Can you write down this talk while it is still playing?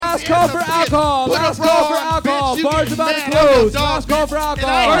Last call for alcohol. Last call for alcohol. Bar's about to close. Last call for alcohol.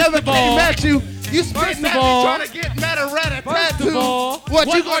 And I never came at you. You spitting at me trying to get mad at rat-a-tat-too. What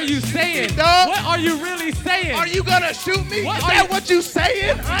are you saying? What are you really saying? Are you gonna shoot me? Is that what you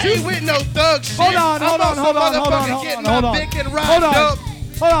saying? I ain't with no thug shit. Hold on.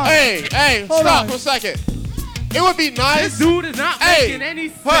 Hey, stop for a second. It would be nice. This dude is not making any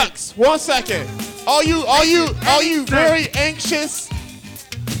sense. Hux, 1 second. Are you very anxious?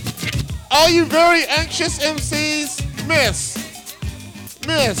 Are you very anxious, MCs?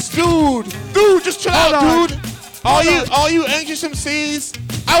 Miss, dude, just chill out, dude. Are you anxious, MCs?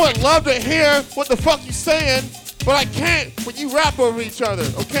 I would love to hear what the fuck you saying, but I can't when you rap over each other,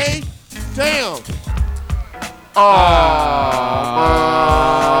 okay? Damn.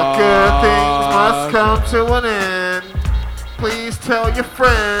 Good things must come to an end. Please tell your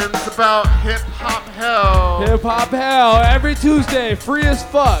friends about Hip Hop Hell. Hip Hop Hell every Tuesday, free as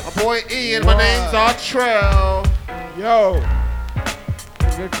fuck. My boy Ian, my name's Artrell. Yo.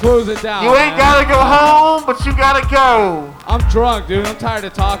 We're gonna close it down. You ain't gotta go home, but you gotta go. I'm drunk, dude. I'm tired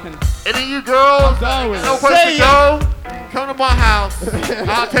of talking. Any of you girls, I'm done with no it. place to go, come to my house.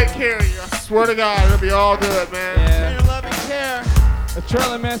 I'll take care of you. I swear to God, it'll be all good, man. Yeah. You love me, care. A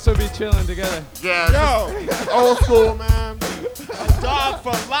Trell and Manso be chilling together. Yeah, it's old school, man. A dog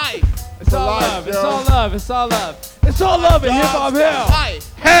for life. It's all love. It's all love. It's all love. It's all love in Hip Hop Hell.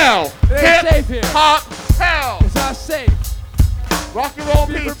 Hell. It ain't safe here. Hop Hell. It's not safe. Rock and roll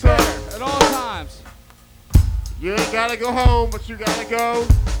Be pizza. prepared at all times. You ain't gotta go home, but you gotta go.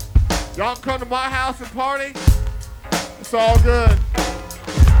 Y'all come to my house and party. It's all good.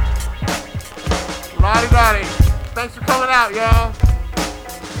 Lottie. Thanks for coming out, y'all.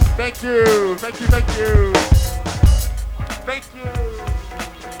 Thank you. Thank you. That's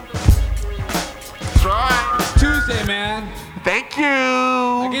right. It's Tuesday, man. Thank you.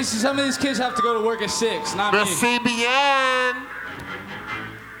 I guess some of these kids have to go to work at 6, not me. Merci bien.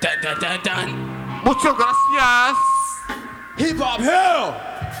 Dun. Muchas gracias. Hip Hop Hell.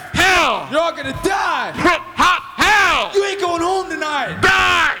 Hell. You're all gonna die. Hip hop hell. You ain't going home tonight.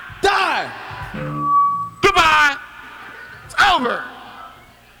 Die. Goodbye. It's over.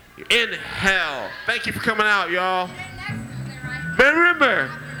 You're in hell. Thank you for coming out, y'all. Remember,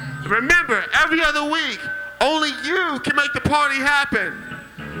 every other week, only you can make the party happen.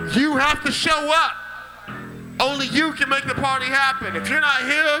 You have to show up. Only you can make the party happen. If you're not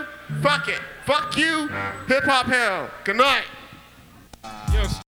here, fuck it. Fuck you. Hip Hop Hell. Good night.